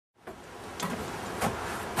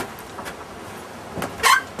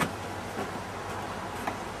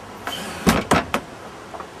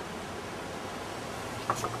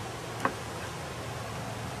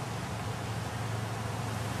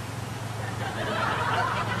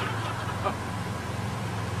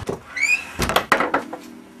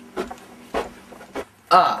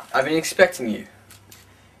Ah, I've been expecting you.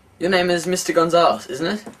 Your name is Mr. Gonzalez, isn't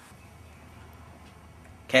it?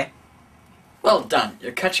 Okay. Well done,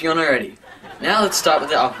 you're catching on already. Now let's start with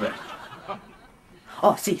the alphabet.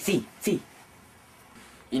 Oh, C.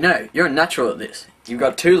 You know, you're a natural at this. You've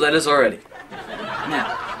got 2 letters already.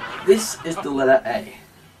 Now, this is the letter A.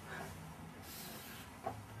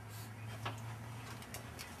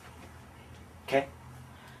 Okay.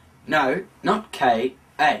 No, not K,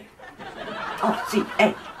 A. Oh, C,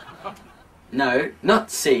 A. No,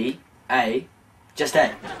 not C, A, just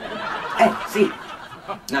A. A, C.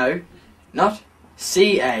 No, not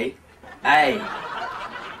C-A, A.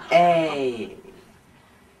 A.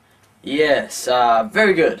 Yes,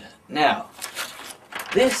 very good. Now,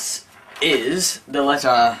 this is the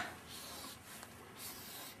letter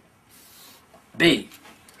B.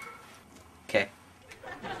 Okay.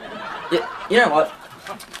 You know what?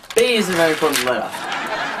 B is a very important letter.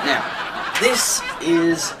 Now, this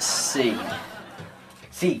is C.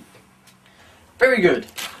 C. Very good.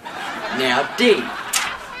 Now, D.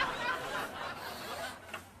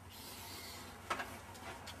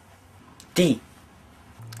 D.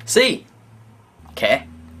 C. K.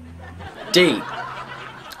 D.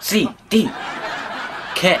 C. D.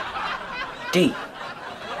 K. D.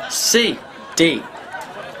 C. D.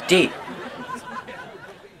 D.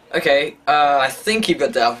 Okay, I think you've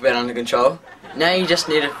got the alphabet under control. Now you just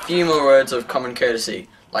need a few more words of common courtesy,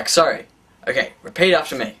 like sorry. Okay, repeat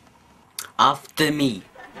after me. After me.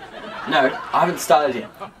 No, I haven't started yet.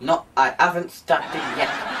 I haven't started yet.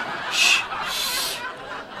 Shh.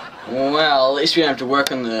 Well, at least we don't have to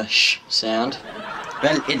work on the sh sound.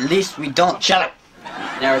 Well, at least we don't. Shut up.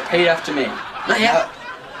 Now repeat after me. Not yet.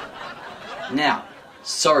 Now,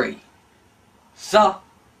 sorry. So.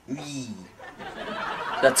 Me.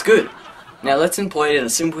 That's good. Now let's employ it in a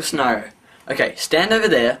simple scenario. Okay, stand over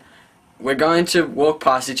there. We're going to walk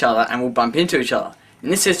past each other and we'll bump into each other. In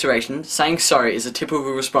this situation, saying sorry is a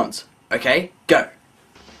typical response. Okay, go.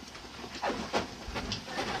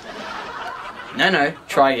 No,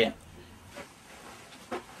 try again.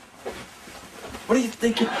 What do you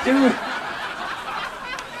think you're doing?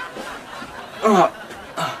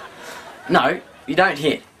 No, you don't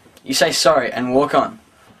hit. You say sorry and walk on.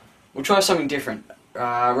 We'll try something different.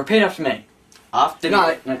 Repeat after me. After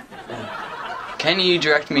me. No. Can you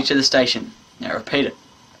direct me to the station? Now repeat it.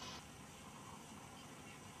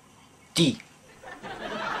 D.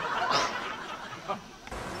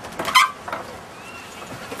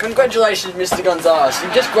 Congratulations, Mr. Gonzalez.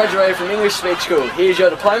 You just graduated from English Speech School. Here's your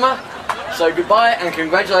diploma. So goodbye and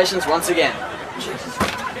congratulations once again.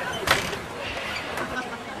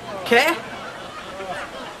 Okay.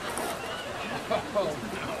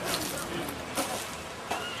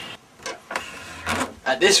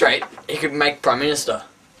 At this rate, he could make Prime Minister.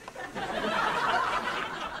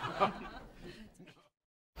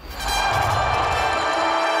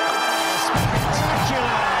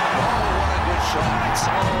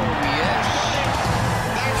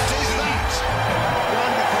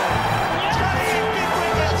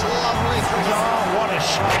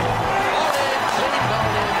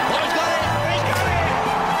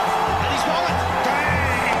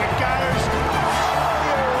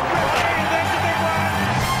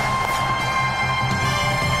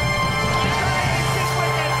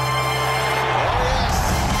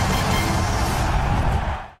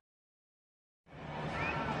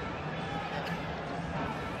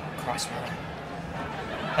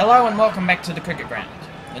 Hello and welcome back to the cricket ground.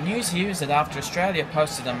 The news here is that after Australia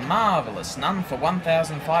posted a marvellous none for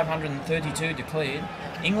 1,532 declared,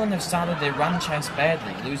 England have started their run chase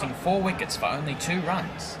badly, losing 4 wickets for only 2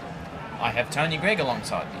 runs. I have Tony Gregg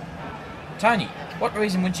alongside me. Tony, what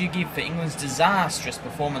reason would you give for England's disastrous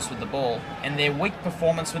performance with the ball and their weak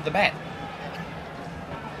performance with the bat?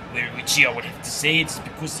 Well, Richie, I would have to say it's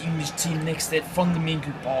because the English team lacks that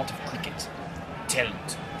fundamental part of cricket.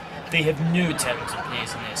 Talent. They have no talented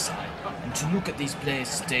players on their side, and to look at these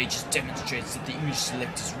players today just demonstrates that the English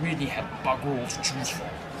selectors really have bugger all to choose from.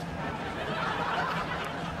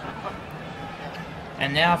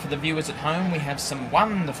 And now for the viewers at home, we have some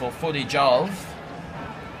wonderful footage of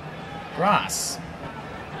grass.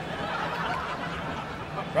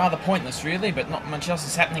 Rather pointless really, but not much else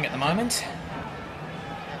is happening at the moment.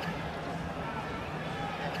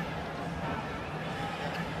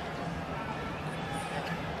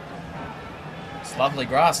 It's lovely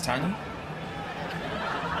grass, Tony.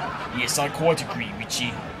 Yes, I quite agree,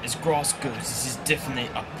 Richie. As grass goes, this is definitely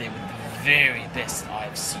up there with the very best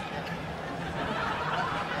I've seen.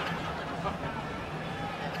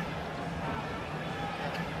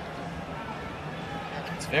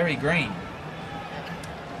 It's very green.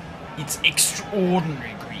 It's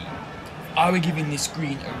extraordinary green. If I were giving this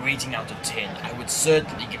green a rating out of 10, I would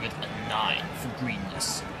certainly give it a 9 for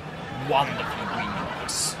greenness. Wonderfully green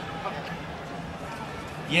grass.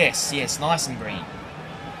 Yes, yes, nice and green.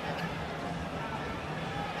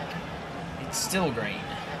 It's still green.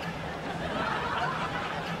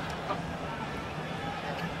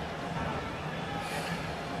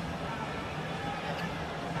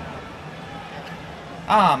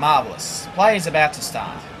 Ah, marvellous. Play is about to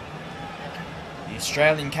start. The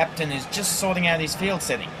Australian captain is just sorting out his field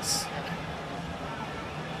settings.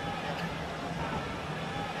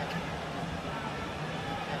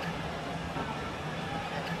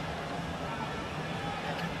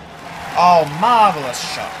 Oh, marvellous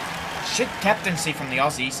shot. Shit captaincy from the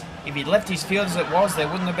Aussies. If he'd left his field as it was, there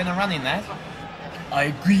wouldn't have been a run in that. I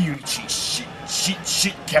agree, Richie.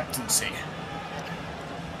 Shit captaincy.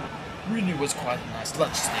 Really was quite a nice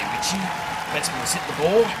lunch today, Richie. Batsman has hit the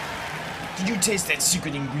ball. Did you taste that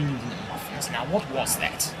secret ingredient in the muffins? Now, what was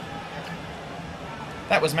that?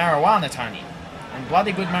 That was marijuana, Tony. And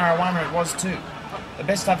bloody good marijuana it was, too. The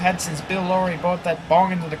best I've had since Bill Lawry brought that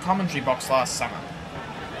bong into the commentary box last summer.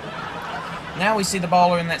 Now we see the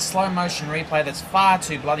bowler in that slow motion replay that's far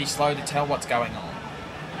too bloody slow to tell what's going on.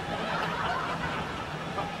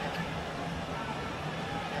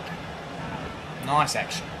 Nice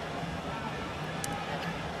action.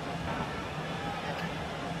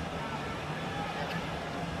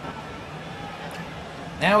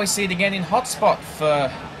 Now we see it again in hot spot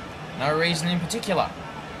for no reason in particular.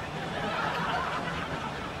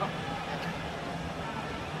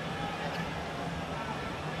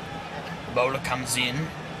 The bowler comes in.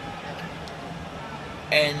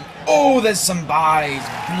 And, oh, there's some buys.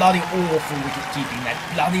 Bloody awful wicket keeping.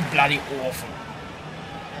 That bloody awful.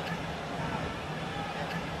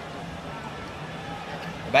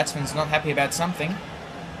 The batsman's not happy about something.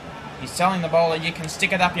 He's telling the bowler, you can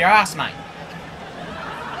stick it up your ass, mate.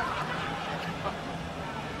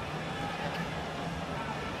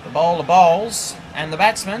 The bowler bowls, and the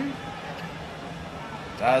batsman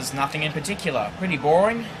does nothing in particular. Pretty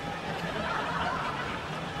boring.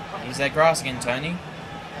 Here's that grass again, Tony.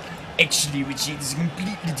 Actually, Richie, it is a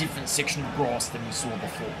completely different section of grass than we saw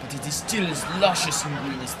before, but it is still as luscious and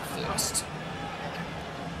green as the first.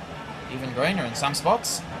 Even greener in some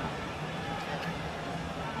spots.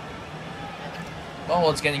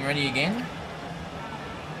 Bowler's getting ready again.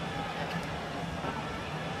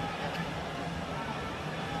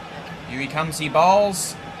 Here he comes, he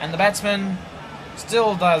bowls, and the batsman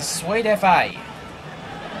still does sweet FA.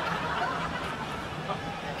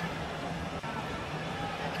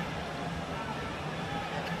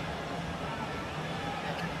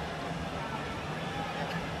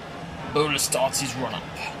 Bowler starts his run-up.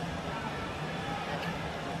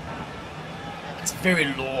 It's a very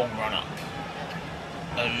long run-up.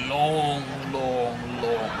 A long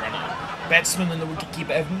run-up. Batsman and the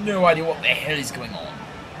wicketkeeper have no idea what the hell is going on.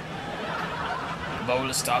 The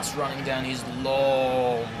bowler starts running down his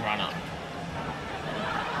long run-up.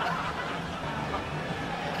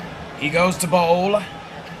 He goes to bowl.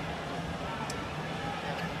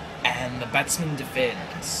 And the batsman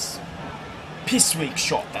defends. Piss-weak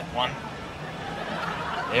shot, that one.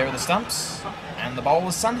 There are the stumps. And the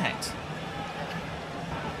bowler's sun hat.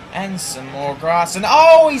 And some more grass, and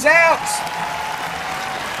oh, he's out!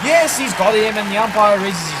 Yes, he's got him, and the umpire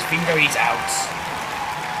raises his finger, he's out.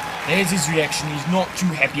 There's his reaction, he's not too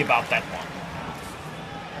happy about that one.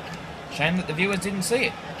 Shame that the viewers didn't see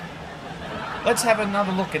it. Let's have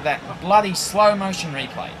another look at that bloody slow motion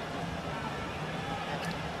replay.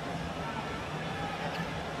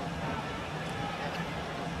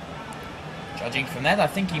 Judging from that, I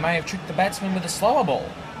think he may have tricked the batsman with a slower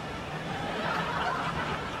ball.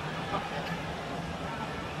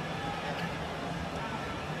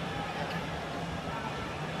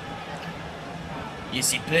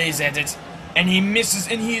 Yes, he plays at it, and he misses,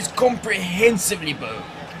 and he is comprehensively bowled.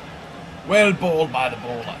 Well bowled by the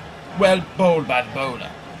bowler. Well bowled by the bowler.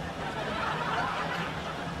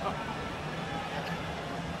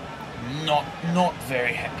 Not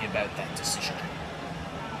very happy about that decision.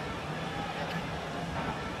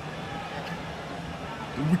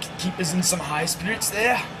 The wicketkeeper's in some high spirits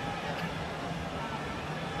there.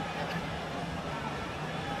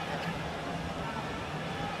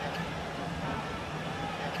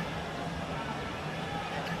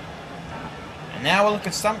 And now we'll look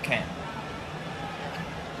at stump cam.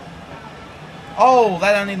 Oh,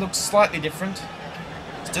 that only looks slightly different.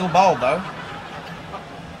 Still bowled though.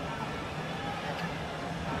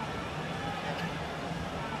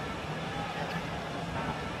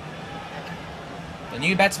 The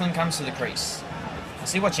new batsman comes to the crease. I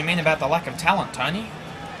see what you mean about the lack of talent, Tony.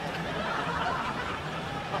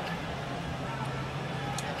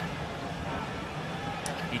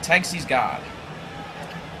 He takes his guard.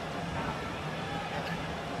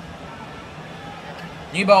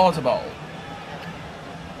 New bowler to bowl.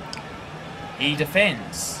 He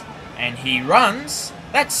defends. And he runs.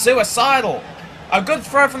 That's suicidal. A good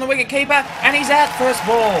throw from the wicketkeeper, and he's out first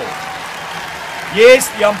ball. Yes,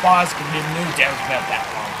 the umpires can be no doubt about that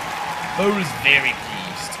one. Bowler's very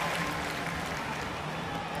pleased.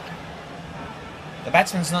 The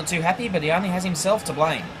batsman's not too happy, but he only has himself to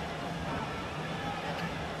blame.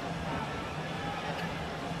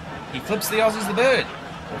 He flips the Aussies the bird,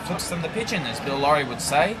 or flips them the pigeon, as Bill Lawry would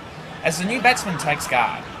say, as the new batsman takes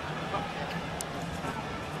guard.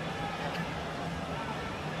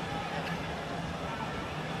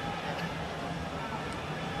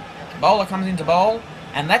 Bowler comes into bowl,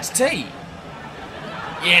 and that's tea.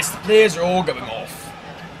 Yes, the players are all going off.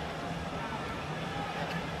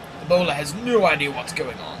 The bowler has no idea what's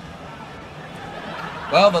going on.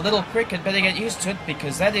 Well, the little prick had better get used to it,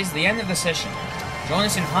 because that is the end of the session. Join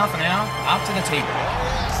us in half an hour after the tea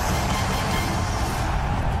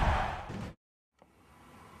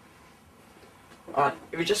break. Alright,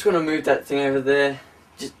 if you just want to move that thing over there,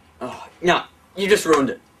 just... Oh, no, you just ruined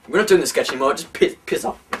it. We're not doing the sketch anymore, just piss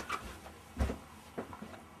off.